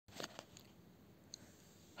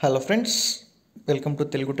Hello friends, welcome to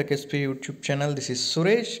Telugu Tech SP YouTube channel. This is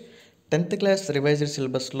Suresh. 10th class revised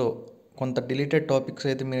syllabus లో కొంత deleted topics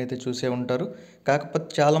అయితే మీరైతే చూసే ఉంటారు. కాకపోతే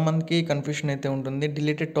చాలామందికి కన్ఫ్యూషన్ అయితే ఉంటుంది.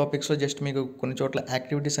 డిలీటెడ్ టాపిక్స్లో జస్ట్ మీకు కొన్ని చోట్ల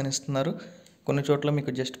యాక్టివిటీస్ అని ఇస్తున్నారు, కొన్ని చోట్ల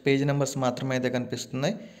మీకు జస్ట్ పేజ్ నెంబర్స్ మాత్రమే అయితే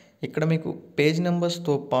కనిపిస్తున్నాయి. ఇక్కడ మీకు పేజ్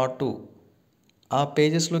నెంబర్స్తో పాటు ఆ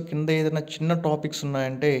పేజెస్లో కింద ఏదైనా చిన్న టాపిక్స్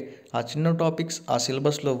ఉన్నాయంటే ఆ చిన్న టాపిక్స్ ఆ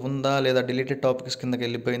సిలబస్లో ఉందా లేదా డిలీటెడ్ టాపిక్స్ కిందకి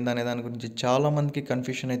వెళ్ళిపోయిందా అనే దాని గురించి చాలామందికి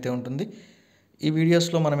కన్ఫ్యూషన్ అయితే ఉంటుంది. ఈ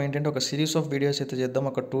వీడియోస్లో మనం ఏంటంటే ఒక సిరీస్ ఆఫ్ వీడియోస్ అయితే చేద్దాం,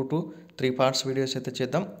 ఒక 2 to 3 పార్ట్స్ వీడియోస్ అయితే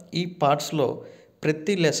చేద్దాం. ఈ పార్ట్స్లో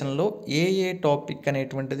ప్రతి లెసన్లో ఏ టాపిక్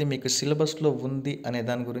అనేటువంటిది మీకు సిలబస్లో ఉంది అనే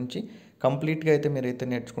దాని గురించి కంప్లీట్గా అయితే మీరైతే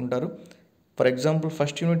నేర్చుకుంటారు. ఫర్ ఎగ్జాంపుల్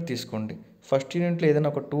ఫస్ట్ యూనిట్ తీసుకోండి. ఫస్ట్ యూనిట్లో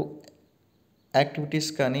ఏదైనా ఒక 2 యాక్టివిటీస్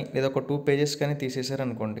కానీ లేదా ఒక 2 పేజెస్ కానీ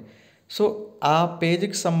తీసేశారనుకోండి. సో ఆ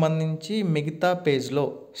పేజీకి సంబంధించి మిగతా పేజ్లో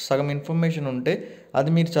సగం ఇన్ఫర్మేషన్ ఉంటే అది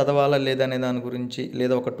మీరు చదవాలా లేదా అనే దాని గురించి,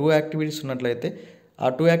 లేదా ఒక 2 యాక్టివిటీస్ ఉన్నట్లయితే ఆ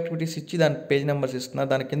 2 యాక్టివిటీస్ ఇచ్చి దాని పేజ్ నెంబర్స్ ఇస్తున్నారు,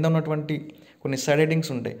 దాని కింద ఉన్నటువంటి కొన్ని సైడ్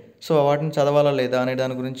హెడ్డింగ్స్ ఉంటాయి. సో వాటిని చదవాలా లేదా అనే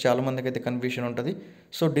దాని గురించి చాలామందికి అయితే కన్ఫ్యూషన్ ఉంటుంది.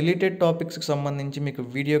 సో డిలీటెడ్ టాపిక్స్కి సంబంధించి మీకు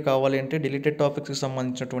వీడియో కావాలి అంటే డిలీటెడ్ టాపిక్స్కి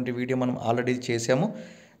సంబంధించినటువంటి వీడియో మనం ఆల్రెడీ చేసాము.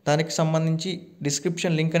 దానికి సంబంధించి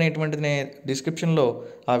డిస్క్రిప్షన్లో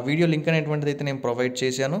ఆ వీడియో లింక్ అనేటువంటిది అయితే నేను ప్రొవైడ్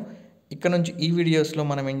చేశాను. ఇక్కడ నుంచి ఈ వీడియోస్లో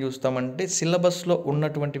మనం ఏం చూస్తామంటే సిలబస్లో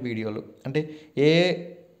ఉన్నటువంటి వీడియోలు, అంటే ఏ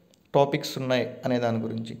టాపిక్స్ ఉన్నాయి అనే దాని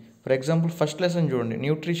గురించి. ఫర్ ఎగ్జాంపుల్ ఫస్ట్ లెసన్ చూడండి,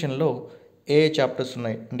 న్యూట్రిషన్లో ఏ చాప్టర్స్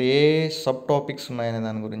ఉన్నాయి అంటే ఏ సబ్ టాపిక్స్ ఉన్నాయి అనే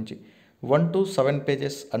దాని గురించి 1 to 7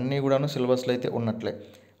 పేజెస్ అన్నీ కూడాను సిలబస్లో అయితే ఉన్నట్లే.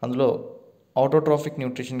 అందులో ఆటోట్రాఫిక్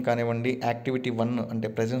న్యూట్రిషన్ కానివ్వండి, యాక్టివిటీ 1 అంటే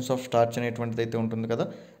ప్రెజెన్స్ ఆఫ్ స్టార్చ్ అనేటువంటిది అయితే ఉంటుంది కదా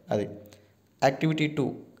అది. Activity 2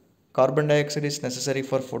 carbon dioxide is necessary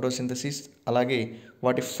for photosynthesis, అలాగే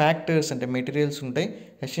వాటి ఫ్యాక్టర్స్ అంటే మెటీరియల్స్ ఉంటాయి.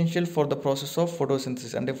 Essential for the process of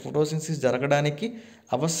photosynthesis అంటే ఫోటోసింథసిస్ జరగడానికి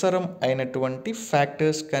అవసరం అయినటువంటి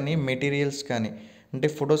ఫ్యాక్టర్స్ కానీ మెటీరియల్స్ కానీ, అంటే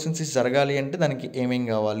ఫోటోసింథసిస్ జరగాలి అంటే దానికి ఏమేం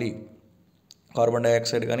కావాలి, కార్బన్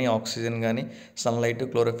డైఆక్సైడ్ కానీ ఆక్సిజన్ కానీ సన్లైట్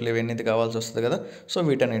క్లోరోఫిల్ ఇవన్నీ కావాల్సి వస్తుంది కదా. సో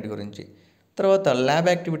వీటన్నిటి గురించి. తర్వాత ల్యాబ్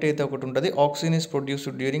యాక్టివిటీ అయితే ఒకటి ఉంటుంది. Oxygen is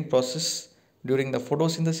produced during the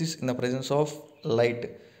photosynthesis in the presence of light.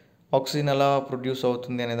 Oxygen ఎలా ప్రొడ్యూస్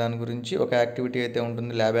అవుతుంది అనే దాని గురించి ఒక యాక్టివిటీ అయితే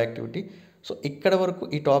ఉంటుంది, ల్యాబ్ యాక్టివిటీ. సో ఇక్కడ వరకు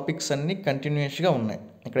ఈ టాపిక్స్ అన్నీ కంటిన్యూస్గా ఉన్నాయి,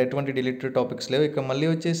 ఇక్కడ ఎటువంటి డిలీటెడ్ టాపిక్స్ లేవు. ఇక మళ్ళీ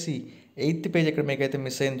వచ్చేసి 8th పేజ్ ఇక్కడ మీకైతే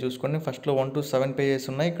మిస్ అయింది చూసుకోండి. ఫస్ట్లో 1 to 7 పేజెస్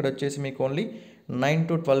ఉన్నాయి, ఇక్కడ వచ్చేసి మీకు ఓన్లీ 9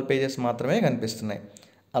 to 12 పేజెస్ మాత్రమే కనిపిస్తున్నాయి.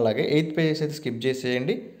 అలాగే 8th పేజెస్ అయితే స్కిప్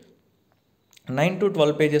చేసేయండి. 9 to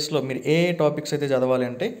 12 పేజెస్లో మీరు ఏ టాపిక్స్ అయితే చదవాలి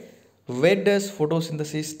అంటే where does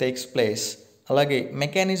photosynthesis takes place, అలాగే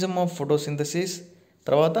మెకానిజం ఆఫ్ ఫోటోసింథసిస్,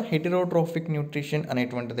 తర్వాత హెటెరోట్రోఫిక్ న్యూట్రిషన్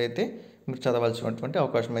అనేటువంటిది అయితే మీరు చదవాల్సినటువంటి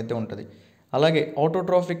అవకాశం అయితే ఉంటుంది. అలాగే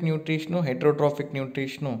ఆటోట్రాఫిక్ న్యూట్రిషను, హెటెరోట్రాఫిక్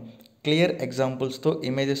న్యూట్రిషను క్లియర్ ఎగ్జాంపుల్స్తో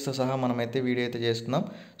ఇమేజెస్తో సహా మనమైతే వీడియో అయితే చేస్తున్నాం.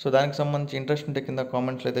 సో దానికి సంబంధించి ఇంట్రెస్ట్ ఉంటే కింద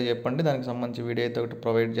కామెంట్స్లో అయితే చెప్పండి, దానికి సంబంధించి వీడియో అయితే ఒకటి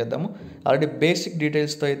ప్రొవైడ్ చేద్దాము. ఆల్రెడీ బేసిక్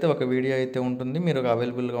డీటెయిల్స్తో అయితే ఒక వీడియో అయితే ఉంటుంది, మీరు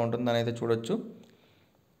అవైలబుల్గా ఉంటుంది అని అయితే చూడొచ్చు.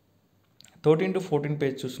 13 to 14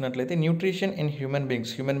 పేజ్ చూసినట్లయితే న్యూట్రిషన్ ఇన్ హ్యూమన్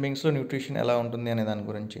బీయింగ్స్లో న్యూట్రిషన్ ఎలా ఉంటుంది అనే దాని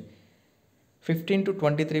గురించి. 15 to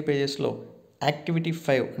 23 పేజెస్లో యాక్టివిటీ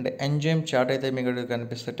 5 అంటే ఎంజైమ్ చార్ట్ అయితే మీకు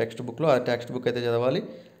కనిపిస్తుంది టెక్స్ట్ బుక్లో, ఆ టెక్స్ట్ బుక్ అయితే చదవాలి.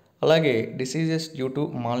 అలాగే diseases due to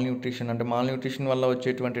mall nutrition అంటే మాల్ న్యూట్రిషన్ వల్ల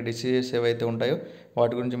వచ్చేటువంటి డిసీజెస్ ఏవైతే ఉంటాయో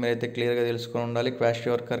వాటి గురించి మీరైతే క్లియర్గా తెలుసుకొని ఉండాలి.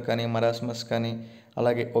 క్వాషియోర్కర్ కానీ, మరాస్మస్ కానీ,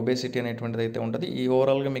 అలాగే ఒబేసిటీ అనేటువంటిది అయితే ఉంటుంది. ఈ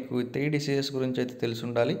ఓవరాల్గా మీకు 3 డిసీజెస్ గురించి అయితే తెలిసి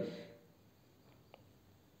ఉండాలి.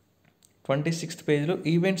 26th పేజ్లో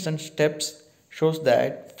events and steps shows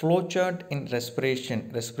that flow chart in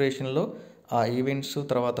రెస్పిరేషన్లో ఆ ఈవెంట్స్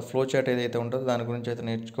తర్వాత ఫ్లో చార్ట్ ఏదైతే ఉంటుందో దాని గురించి అయితే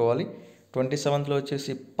నేర్చుకోవాలి. 27th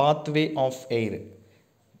వచ్చేసి పాత్వే ఆఫ్ ఎయిర్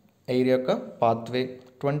యొక్క పాత్వే.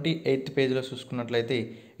 28th పేజ్లో చూసుకున్నట్లయితే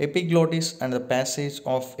epiglottis and the passage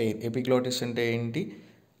of air. Epiglottis అంటే ఏంటి,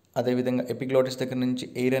 అదేవిధంగా ఎపిగ్లోటిస్ దగ్గర నుంచి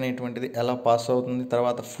ఎయిర్ అనేటువంటిది ఎలా పాస్ అవుతుంది,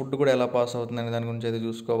 తర్వాత ఫుడ్ కూడా ఎలా పాస్ అవుతుంది అనే దాని గురించి అయితే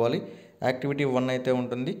చూసుకోవాలి. యాక్టివిటీ 1 అయితే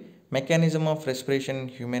ఉంటుంది, mechanism of respiration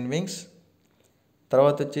in human beings.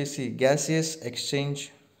 తర్వాత వచ్చేసి gaseous exchange,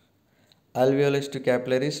 alveolus to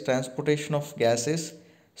capillaries, transportation of gases,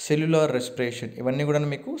 cellular respiration, ఇవన్నీ కూడా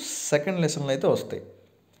మీకు సెకండ్ లెసన్లో అయితే వస్తాయి.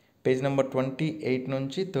 పేజ్ నెంబర్ 28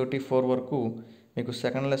 నుంచి 34 వరకు మీకు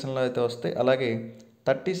సెకండ్ లెసన్లో అయితే వస్తాయి. అలాగే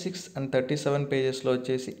 36 and 37 పేజెస్లో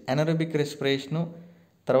వచ్చేసి ఎనరోబిక్ రెస్పిరేషను,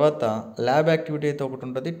 తర్వాత ల్యాబ్ యాక్టివిటీ అయితే ఒకటి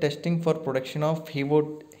ఉంటుంది, testing for production of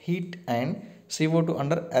heat and CO2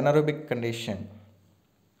 under anaerobic condition.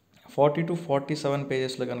 40 to 47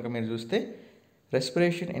 పేజెస్లో కనుక మీరు చూస్తే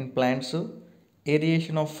respiration in plants,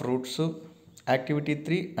 aeration of fruits, activity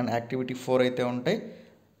 3 and activity 4 అయితే ఉంటాయి.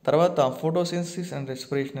 తర్వాత ఫోటోసింథసిస్ అండ్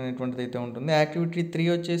రెస్పిరేషన్ అనేటువంటిది అయితే ఉంటుంది. యాక్టివిటీ 3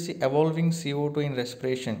 వచ్చేసి evolving CO2 in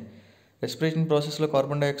respiration, respiration ప్రాసెస్లో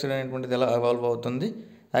కార్బన్ డైఆక్సైడ్ అనేటువంటిది ఎలా ఎవాల్వ్ అవుతుంది.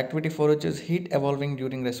 యాక్టివిటీ 4 వచ్చేసి heat evolving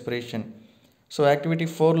during respiration. So activity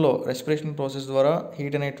 4లో respiration process ద్వారా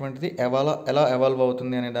హీట్ అనేటువంటిది ఎలా ఎవాల్వ్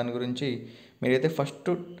అవుతుంది అనే దాని గురించి మీరైతే ఫస్ట్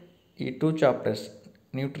ఈ 2 చాప్టర్స్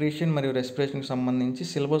న్యూట్రిషన్ మరియు రెస్పిరేషన్కి సంబంధించి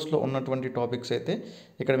సిలబస్లో ఉన్నటువంటి టాపిక్స్ అయితే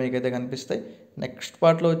ఇక్కడ మీకైతే కనిపిస్తాయి. నెక్స్ట్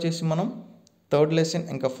పార్ట్లో వచ్చేసి మనం 3rd లెసన్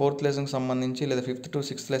ఇంకా 4th లెసన్కి సంబంధించి లేదా 5th to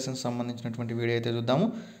 6th లెసన్కి సంబంధించినటువంటి వీడియో అయితే చూద్దాము.